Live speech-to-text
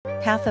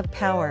Path of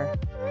Power.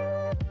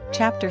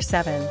 Chapter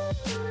 7.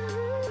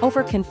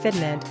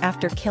 Overconfident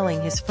after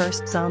killing his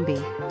first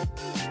zombie.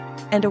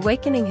 And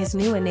awakening his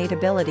new innate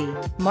ability,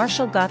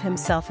 Marshall got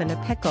himself in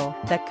a pickle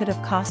that could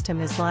have cost him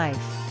his life.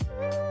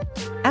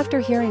 After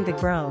hearing the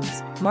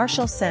groans,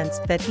 Marshall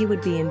sensed that he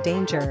would be in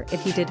danger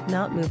if he did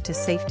not move to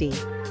safety.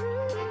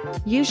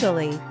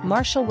 Usually,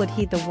 Marshall would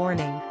heed the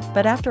warning,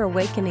 but after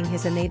awakening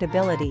his innate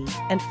ability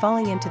and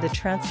falling into the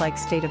trance-like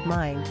state of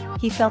mind,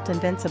 he felt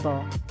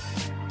invincible.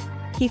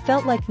 He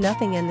felt like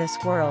nothing in this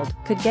world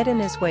could get in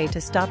his way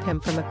to stop him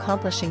from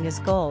accomplishing his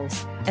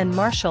goals, and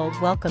Marshall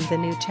welcomed the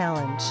new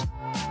challenge.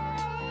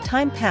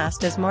 Time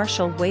passed as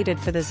Marshall waited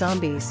for the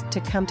zombies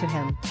to come to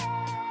him,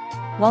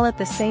 while at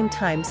the same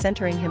time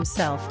centering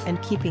himself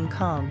and keeping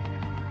calm.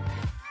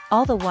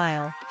 All the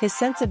while, his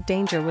sense of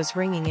danger was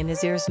ringing in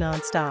his ears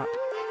non-stop.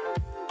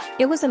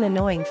 It was an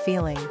annoying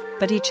feeling,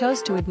 but he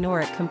chose to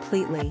ignore it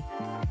completely.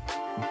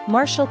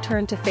 Marshall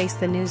turned to face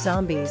the new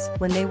zombies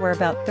when they were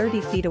about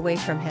 30 feet away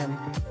from him.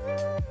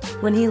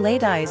 When he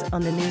laid eyes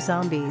on the new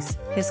zombies,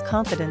 his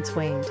confidence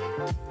waned.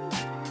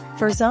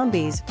 For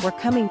zombies were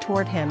coming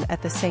toward him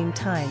at the same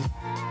time.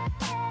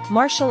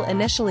 Marshall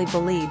initially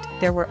believed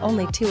there were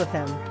only two of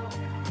them.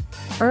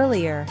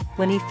 Earlier,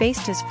 when he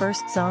faced his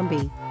first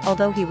zombie,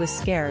 although he was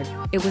scared,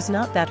 it was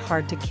not that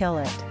hard to kill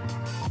it.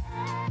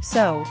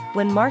 So,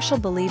 when Marshall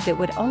believed it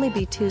would only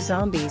be two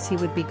zombies he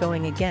would be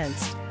going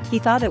against, he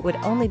thought it would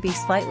only be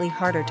slightly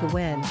harder to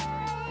win.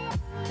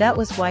 That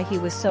was why he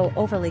was so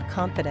overly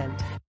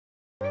confident.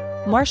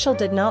 Marshall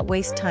did not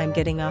waste time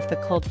getting off the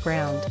cold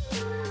ground.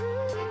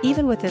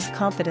 Even with his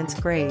confidence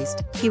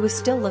grazed, he was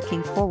still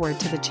looking forward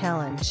to the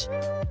challenge.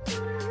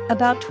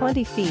 About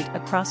 20 feet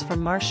across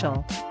from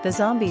Marshall, the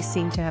zombies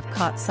seemed to have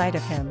caught sight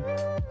of him.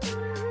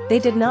 They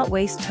did not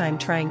waste time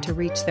trying to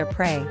reach their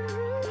prey.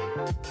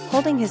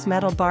 Holding his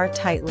metal bar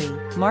tightly,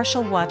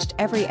 Marshall watched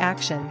every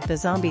action the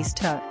zombies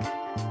took.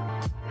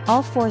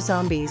 All four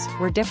zombies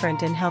were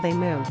different in how they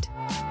moved,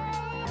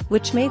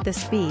 which made the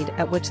speed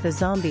at which the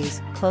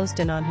zombies closed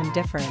in on him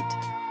different.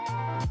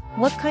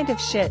 What kind of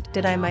shit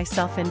did I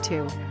myself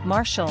into?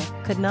 Marshall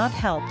could not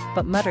help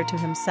but mutter to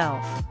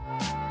himself.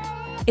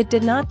 It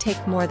did not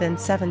take more than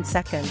 7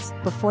 seconds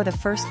before the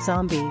first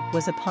zombie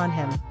was upon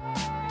him.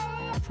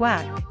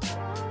 Thwack!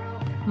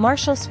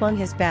 Marshall swung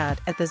his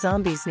bat at the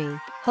zombie's knee,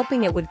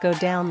 hoping it would go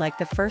down like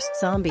the first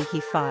zombie he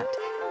fought.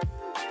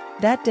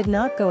 That did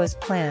not go as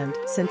planned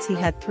since he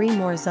had 3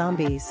 more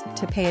zombies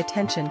to pay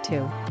attention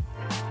to.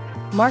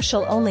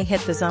 Marshall only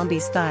hit the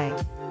zombie's thigh.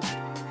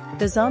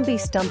 The zombie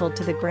stumbled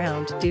to the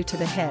ground due to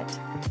the hit.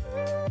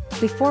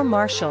 Before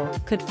Marshall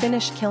could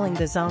finish killing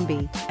the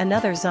zombie,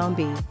 another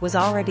zombie was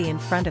already in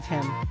front of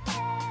him.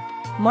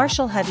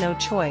 Marshall had no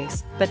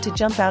choice but to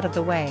jump out of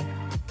the way.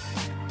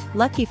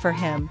 Lucky for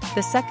him,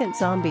 the second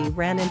zombie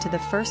ran into the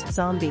first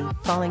zombie,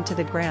 falling to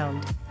the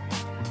ground.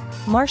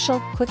 Marshall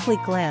quickly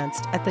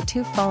glanced at the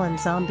 2 fallen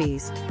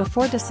zombies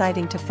before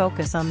deciding to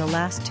focus on the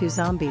last 2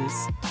 zombies.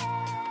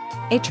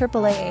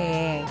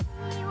 A-triple-A-A-A.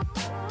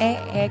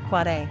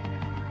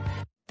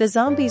 The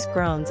zombies'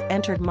 groans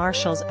entered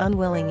Marshall's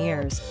unwilling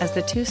ears as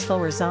the 2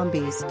 slower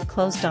zombies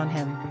closed on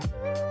him.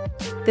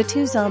 The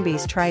 2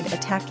 zombies tried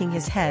attacking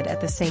his head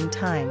at the same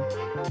time.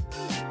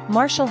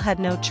 Marshall had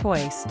no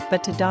choice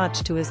but to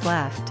dodge to his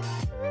left.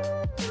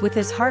 With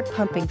his heart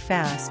pumping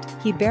fast,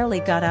 he barely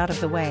got out of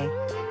the way.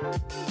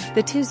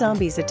 The 2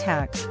 zombies'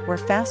 attacks were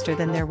faster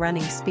than their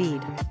running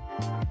speed.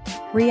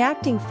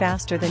 Reacting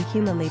faster than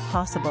humanly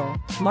possible,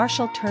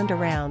 Marshall turned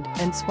around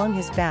and swung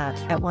his bat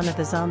at one of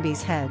the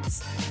zombies'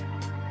 heads.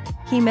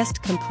 He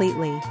missed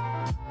completely.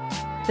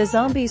 The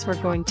zombies were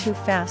going too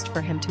fast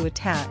for him to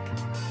attack.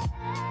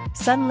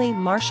 Suddenly,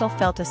 Marshall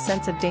felt a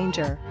sense of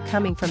danger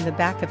coming from the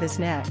back of his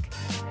neck.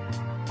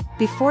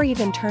 Before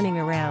even turning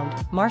around,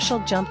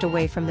 Marshall jumped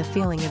away from the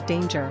feeling of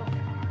danger.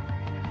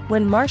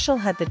 When Marshall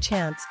had the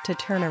chance to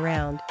turn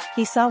around,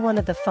 he saw one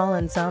of the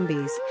fallen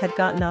zombies had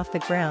gotten off the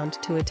ground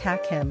to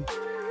attack him.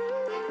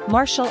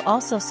 Marshall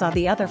also saw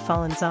the other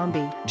fallen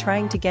zombie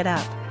trying to get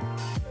up.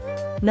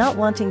 Not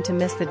wanting to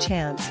miss the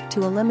chance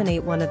to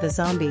eliminate one of the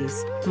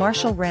zombies,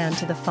 Marshall ran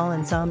to the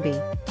fallen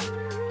zombie.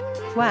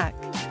 Thwack!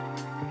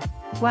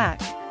 Thwack!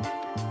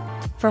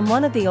 From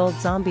one of the old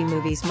zombie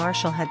movies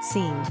Marshall had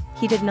seen,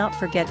 he did not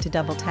forget to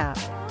double tap.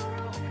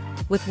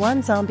 With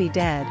 1 zombie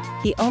dead,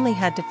 he only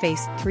had to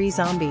face 3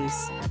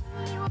 zombies.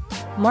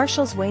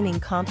 Marshall's waning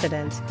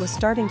confidence was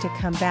starting to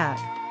come back,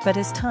 but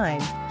his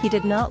time, he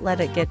did not let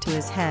it get to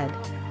his head.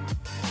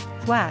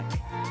 Thwack!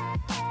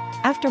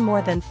 After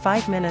more than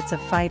 5 minutes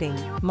of fighting,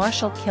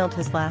 Marshall killed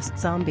his last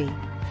zombie.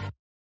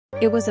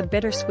 It was a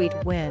bittersweet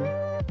win.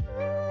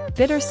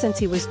 Bitter since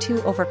he was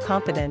too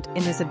overconfident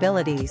in his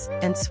abilities,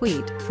 and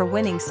sweet for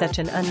winning such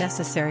an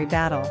unnecessary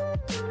battle.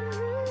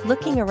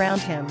 Looking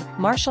around him,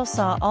 Marshall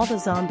saw all the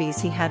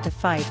zombies he had to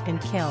fight and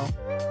kill.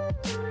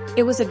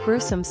 It was a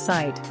gruesome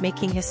sight,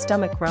 making his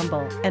stomach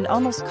rumble and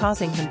almost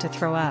causing him to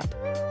throw up.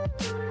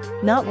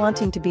 Not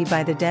wanting to be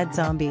by the dead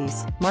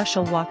zombies,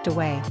 Marshall walked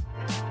away.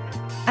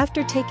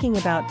 After taking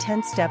about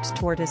 10 steps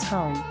toward his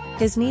home,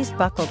 His knees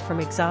buckled from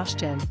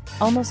exhaustion,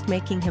 almost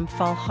making him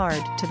fall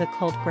hard to the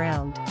cold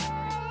ground.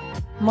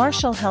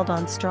 Marshall held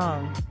on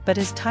strong, but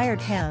his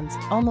tired hands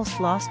almost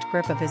lost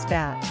grip of his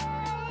bat.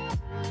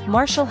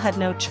 Marshall had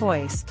no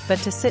choice but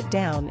to sit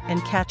down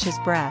and catch his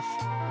breath.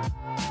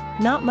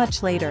 Not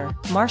much later,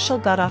 Marshall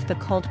got off the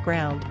cold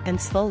ground and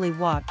slowly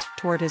walked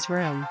toward his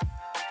room.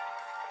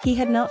 He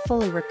had not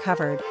fully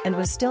recovered and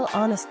was still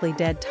honestly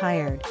dead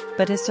tired,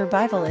 but his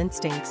survival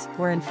instincts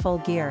were in full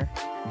gear.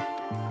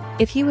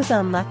 If he was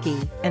unlucky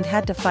and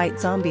had to fight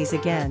zombies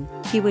again,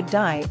 he would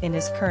die in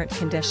his current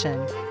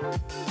condition.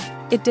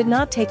 It did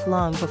not take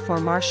long before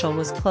Marshall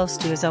was close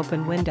to his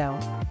open window.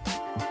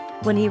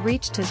 When he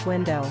reached his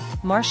window,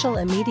 Marshall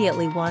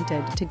immediately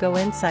wanted to go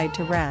inside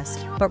to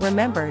rest, but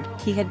remembered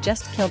he had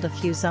just killed a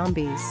few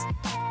zombies.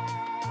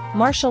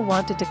 Marshall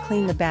wanted to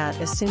clean the bat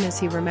as soon as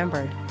he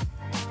remembered.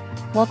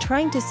 While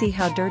trying to see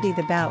how dirty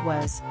the bat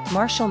was,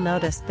 Marshall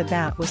noticed the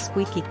bat was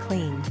squeaky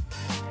clean.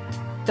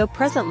 Though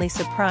presently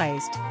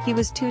surprised, he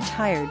was too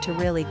tired to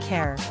really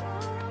care.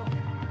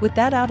 With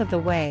that out of the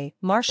way,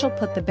 Marshall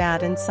put the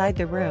bat inside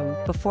the room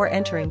before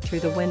entering through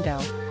the window.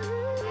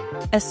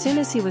 As soon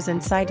as he was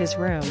inside his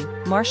room,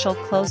 Marshall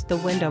closed the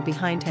window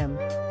behind him.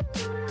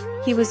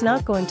 He was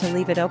not going to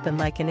leave it open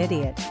like an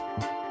idiot.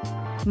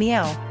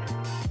 Meow.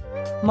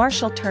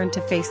 Marshall turned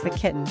to face the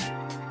kitten.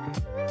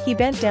 He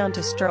bent down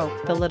to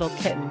stroke the little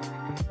kitten.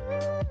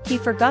 He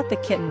forgot the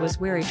kitten was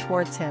weary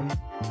towards him.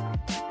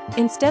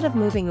 Instead of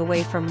moving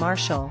away from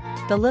Marshall,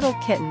 the little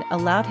kitten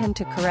allowed him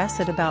to caress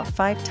it about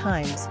 5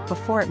 times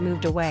before it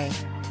moved away.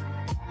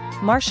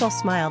 Marshall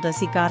smiled as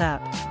he got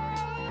up.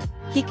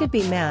 He could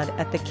be mad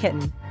at the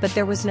kitten, but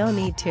there was no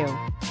need to.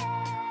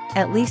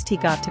 At least he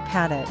got to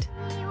pat it.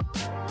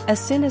 As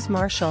soon as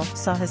Marshall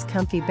saw his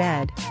comfy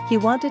bed, he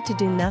wanted to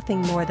do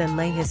nothing more than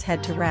lay his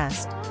head to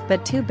rest,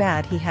 but too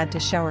bad he had to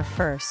shower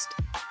first.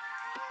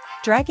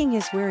 Dragging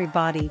his weary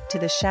body to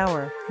the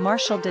shower,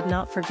 Marshall did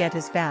not forget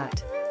his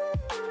bat.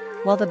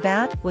 While the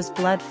bat was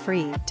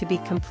blood-free to be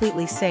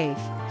completely safe,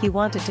 he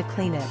wanted to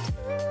clean it.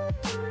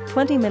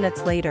 20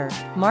 minutes later,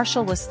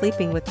 Marshall was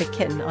sleeping with the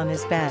kitten on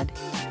his bed.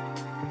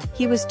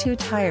 He was too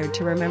tired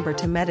to remember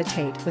to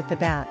meditate with the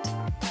bat.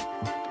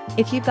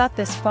 If you got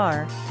this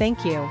far,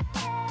 thank you.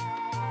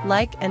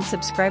 Like and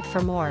subscribe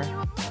for more.